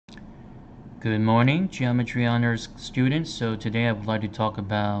Good morning, Geometry Honors students. So today I would like to talk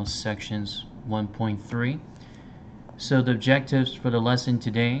about sections 1.3. So the objectives for the lesson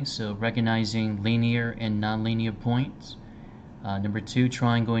today, so recognizing linear and nonlinear points. Number 2,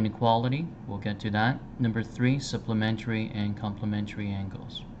 triangle inequality. We'll get to that. Number 3, supplementary and complementary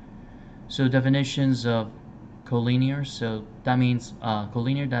angles. So definitions of collinear. So that means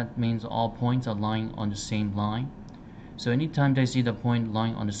collinear, that means all points are lying on the same line. So anytime they see the point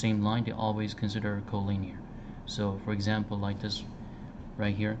lying on the same line, they always consider collinear. So for example, like this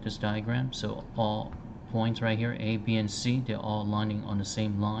right here, this diagram. So all points right here, A, B, and C, they're all lining on the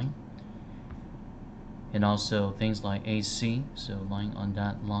same line. And also things like AC, so lying on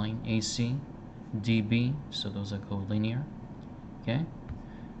that line, AC, DB, so those are collinear. Okay.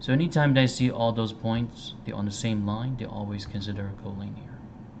 So anytime they see all those points, they're on the same line, they always consider collinear.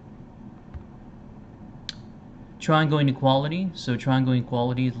 Triangle inequality. So triangle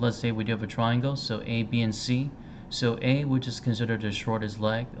inequality, let's say we do have a triangle, so A, B, and C. So A, which is considered the shortest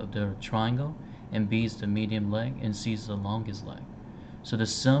leg of the triangle, and B is the medium leg, and C is the longest leg. So the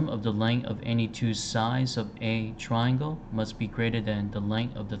sum of the length of any two sides of a triangle must be greater than the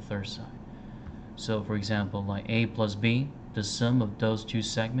length of the third side. So for example, like A plus B, the sum of those two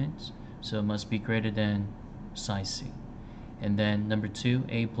segments, so it must be greater than side C. And then number 2,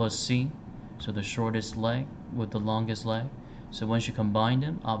 A plus C, so the shortest leg with the longest leg. So once you combine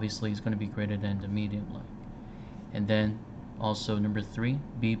them, obviously it's going to be greater than the medium leg. And then also number 3,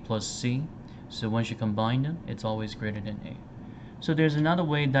 B plus C. So once you combine them, it's always greater than A. So there's another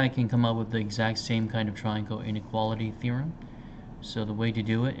way that I can come up with the exact same kind of triangle inequality theorem. So the way to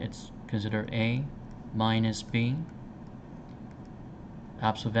do it, it's consider A minus B,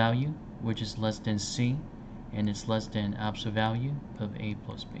 absolute value, which is less than C, and it's less than absolute value of A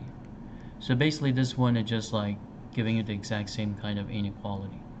plus B. So basically this one is just like giving you the exact same kind of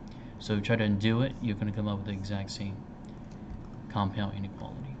inequality. So if you try to undo it, you're going to come up with the exact same compound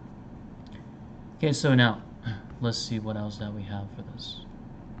inequality. Okay, so now let's see what else that we have for this.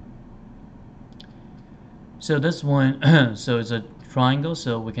 So this one, so it's a triangle,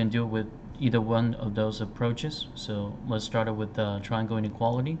 so we can do it with either one of those approaches. So let's start with the triangle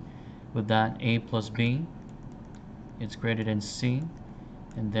inequality. With that, A plus B, it's greater than C,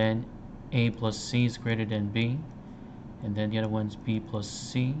 and then A plus C is greater than B, and then the other one's B plus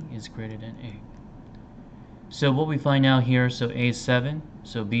C is greater than A. So what we find out here, so A is 7,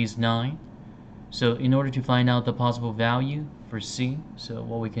 so B is 9. So in order to find out the possible value for C, so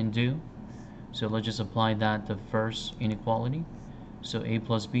what we can do, so let's just apply that to first inequality. So A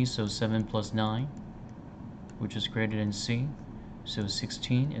plus B, so 7 plus 9, which is greater than C, so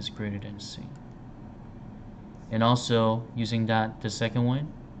 16 is greater than C. And also using that, the second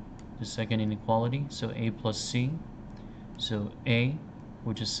one, the second inequality, so A plus C, so A,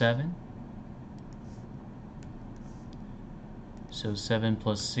 which is 7, so 7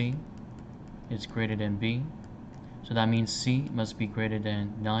 plus C is greater than B, so that means C must be greater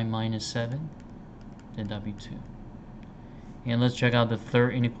than 9 minus 7, then that'll be 2. And let's check out the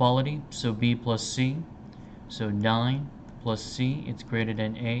third inequality, so B plus C, so 9 plus C is greater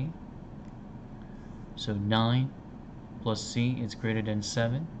than A, so 9 plus C is greater than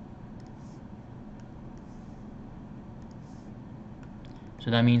 7. So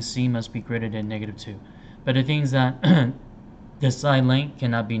that means C must be greater than negative 2. But the thing is that the side length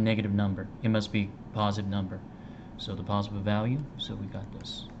cannot be negative number. It must be positive number. So the positive value, so we got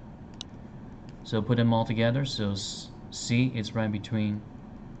this. So put them all together. So C is right between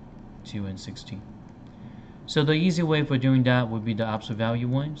 2 and 16. So the easy way for doing that would be the absolute value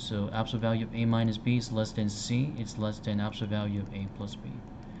one. So absolute value of A minus B is less than C. It's less than absolute value of A plus B.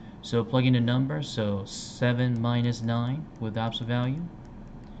 So plug in the number. So 7 minus 9 with absolute value.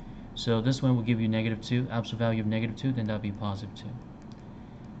 So this one will give you negative 2, absolute value of negative 2, then that will be positive 2.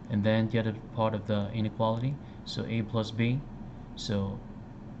 And then the other part of the inequality, so A plus B, so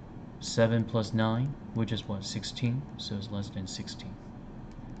 7 plus 9, which is what, 16, so it's less than 16.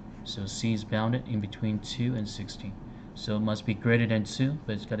 So C is bounded in between 2 and 16. So it must be greater than 2,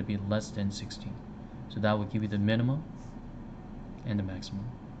 but it's got to be less than 16. So that will give you the minimum and the maximum.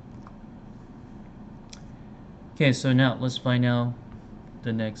 Okay, so now let's find out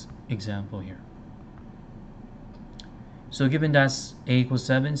the next example here. So given that's A equals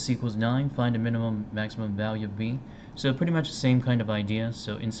 7, C equals 9, find the minimum maximum value of B. So pretty much the same kind of idea.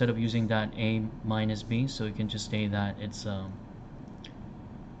 So instead of using that A minus B, so you can just say that it's A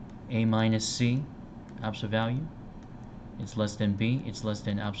minus C, absolute value. It's less than B, it's less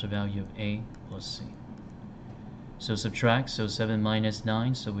than absolute value of A plus C. So subtract, so 7 minus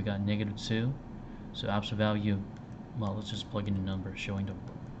 9, so we got negative 2. So absolute value, well, let's just plug in the number showing the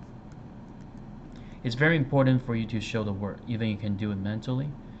It's very important for you to show the work, even you can do it mentally.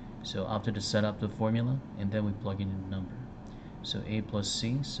 So after to set up the formula, and then we plug in the number. So a plus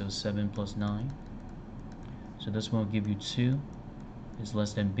c, so 7 plus 9. So this one will give you 2 is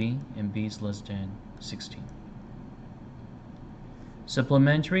less than b, and b is less than 16.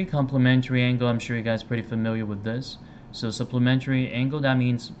 Supplementary, complementary angle, I'm sure you guys are pretty familiar with this. So supplementary angle, that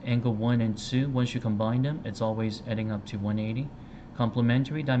means angle 1 and 2, once you combine them, it's always adding up to 180.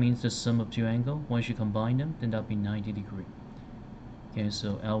 Complementary, that means the sum of two angles. Once you combine them, then that'll be 90 degree. Okay,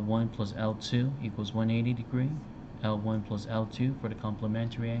 so L1 plus L2 equals 180 degree. L1 plus L2 for the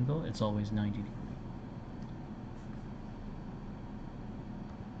complementary angle, it's always 90 degree.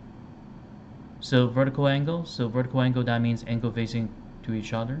 So vertical angle, that means angle facing to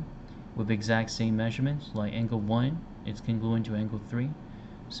each other with exact same measurements. Like angle 1, it's congruent to angle 3,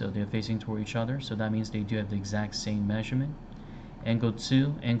 so they're facing toward each other, so that means they do have the exact same measurement. Angle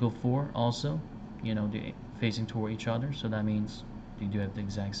 2, angle 4 also, they're facing toward each other, so that means they do have the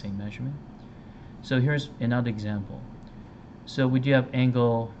exact same measurement. So here's another example. So we do have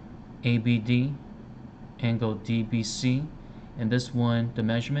angle ABD, angle DBC, and this one, the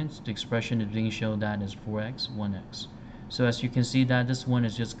measurements, the expression is being shown that is 4x, 1x. So as you can see that this one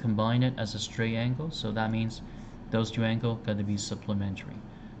is just combined it as a straight angle, so that means those two angles got to be supplementary.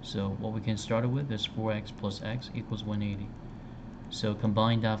 So what we can start with is 4x plus x equals 180. So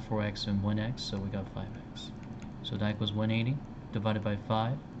combine that 4x and 1x, so we got 5x. So that equals 180 divided by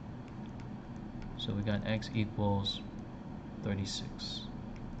 5. So we got x equals 36.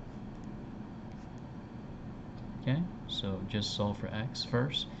 Okay, so just solve for x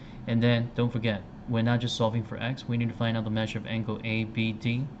first. And then don't forget, we're not just solving for x, we need to find out the measure of angle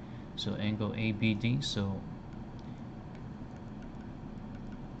ABD. So angle ABD, so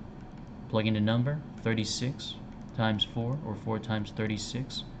plug in the number, 36 times 4, or 4 times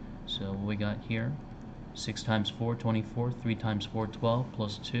 36. So what we got here, 6 times 4, 24, 3 times 4, 12,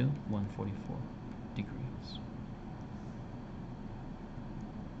 plus 2, 144 degrees.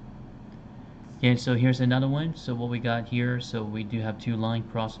 Okay, so here's another one. So what we got here, so we do have two lines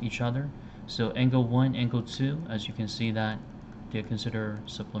cross each other. So angle 1, angle 2, as you can see that they're considered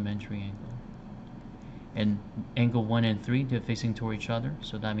supplementary angle. And angle 1 and 3, they're facing toward each other,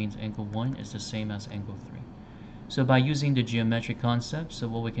 so that means angle 1 is the same as angle 3. So by using the geometric concept, so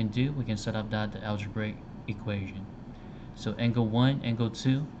what we can do, we can set up that the algebraic equation. So angle 1, angle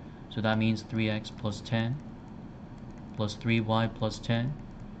 2, so that means 3x plus 10 plus 3y plus 10.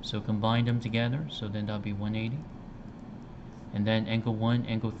 So combine them together, so then that'll be 180. And then angle 1,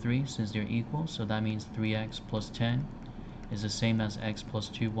 angle 3, since they're equal, so that means 3x plus 10 is the same as x plus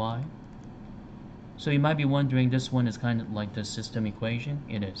 2y. So you might be wondering, this one is kind of like the system equation.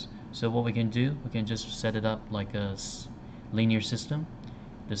 It is. So what we can do, we can just set it up like a linear system,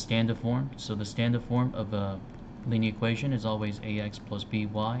 the standard form. So the standard form of a linear equation is always ax plus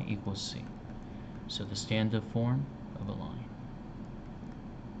by equals c. So the standard form of a line.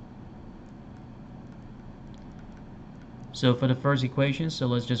 So for the first equation, so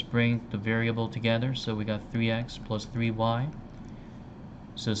let's just bring the variable together. So we got 3x plus 3y.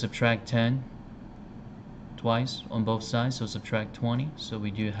 So subtract 10 twice on both sides, so subtract 20. So we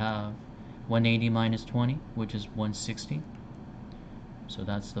do have 180 minus 20, which is 160. So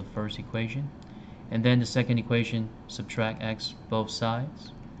that's the first equation. And then the second equation, subtract x both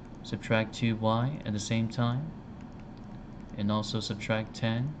sides, subtract 2y at the same time, and also subtract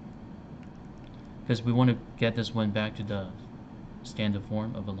 10, because we want to get this one back to the standard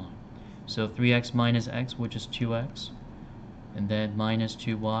form of a line. So 3x minus x, which is 2x, and then minus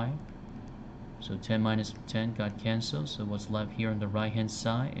 2y. So 10 minus 10 got cancelled, so what's left here on the right hand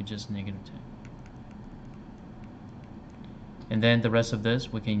side is just negative 10. And then the rest of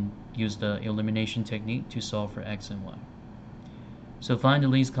this, we can use the elimination technique to solve for x and y. So find the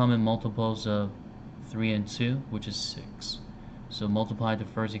least common multiples of 3 and 2, which is 6. So multiply the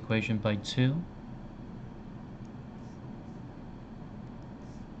first equation by 2.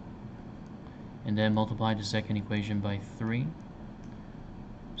 And then multiply the second equation by 3.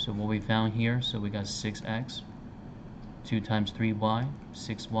 So what we found here, so we got 6x, 2 times 3y,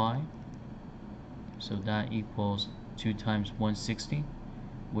 6y. So that equals 2 times 160,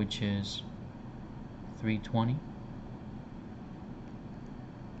 which is 320.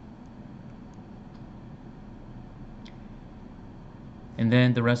 And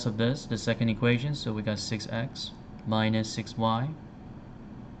then the rest of this, the second equation, so we got 6x minus 6y.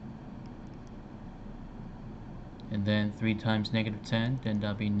 And then 3 times negative 10, then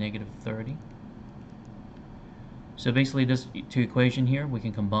that'll be negative 30. So basically this two equation here, we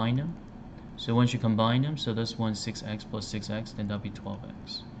can combine them. So once you combine them, so this one's 6x plus 6x, then that'll be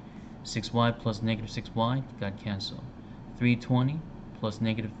 12x. 6y plus negative 6y got canceled. 320 plus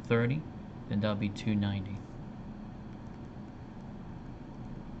negative 30, then that would be 290.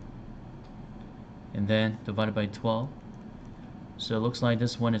 And then divided by 12. So it looks like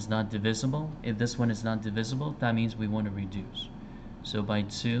this one is not divisible. If this one is not divisible, that means we want to reduce. So by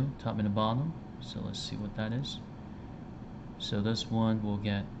 2, top and the bottom. So let's see what that is. So this one will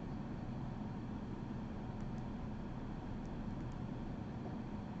get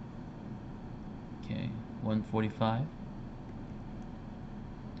okay, 145.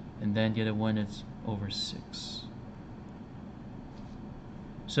 And then the other one is over 6.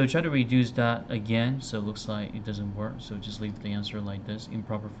 So try to reduce that again, so it looks like it doesn't work, so just leave the answer like this,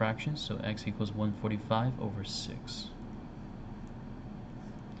 improper fractions, so x equals 145 over 6.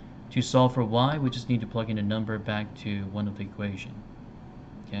 To solve for y, we just need to plug in a number back to one of the equation.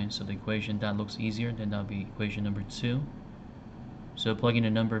 Okay, so the equation that looks easier, then that'll be equation number 2. So plugging a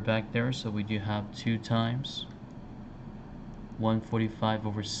number back there, so we do have 2 times 145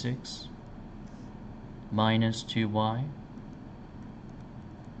 over 6 minus 2y.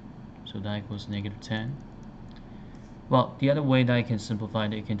 So that equals negative 10. Well, the other way that I can simplify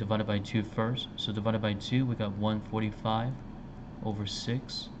it, I can divide it by 2 first. So divided by 2, we got 145 over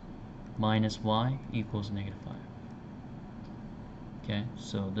 6 minus y equals negative 5. Okay,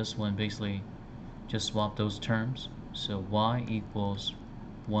 so this one basically just swap those terms. So y equals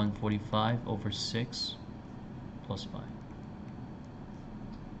 145 over 6 plus 5.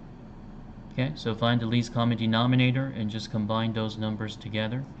 Okay, so find the least common denominator and just combine those numbers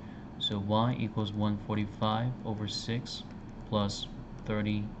together. So y equals 145 over 6 plus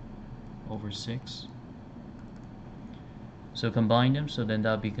 30 over 6. So combine them, so then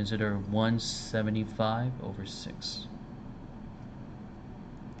that would be considered 175 over 6.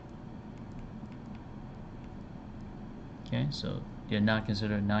 Okay, so they're not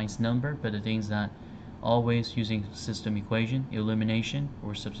considered a nice number, but the things that always using system equation, elimination,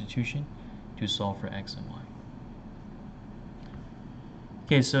 or substitution to solve for x and y.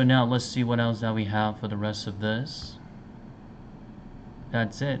 Okay, so now let's see what else that we have for the rest of this.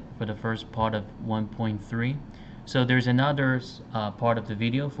 That's it for the first part of 1.3. So there's another part of the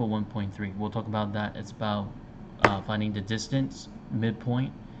video for 1.3. We'll talk about that. It's about finding the distance,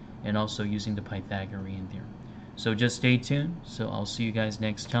 midpoint, and also using the Pythagorean theorem. So just stay tuned. So I'll see you guys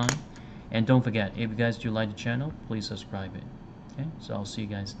next time. And don't forget, if you guys do like the channel, please subscribe it. Okay, so I'll see you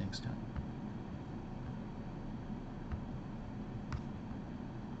guys next time.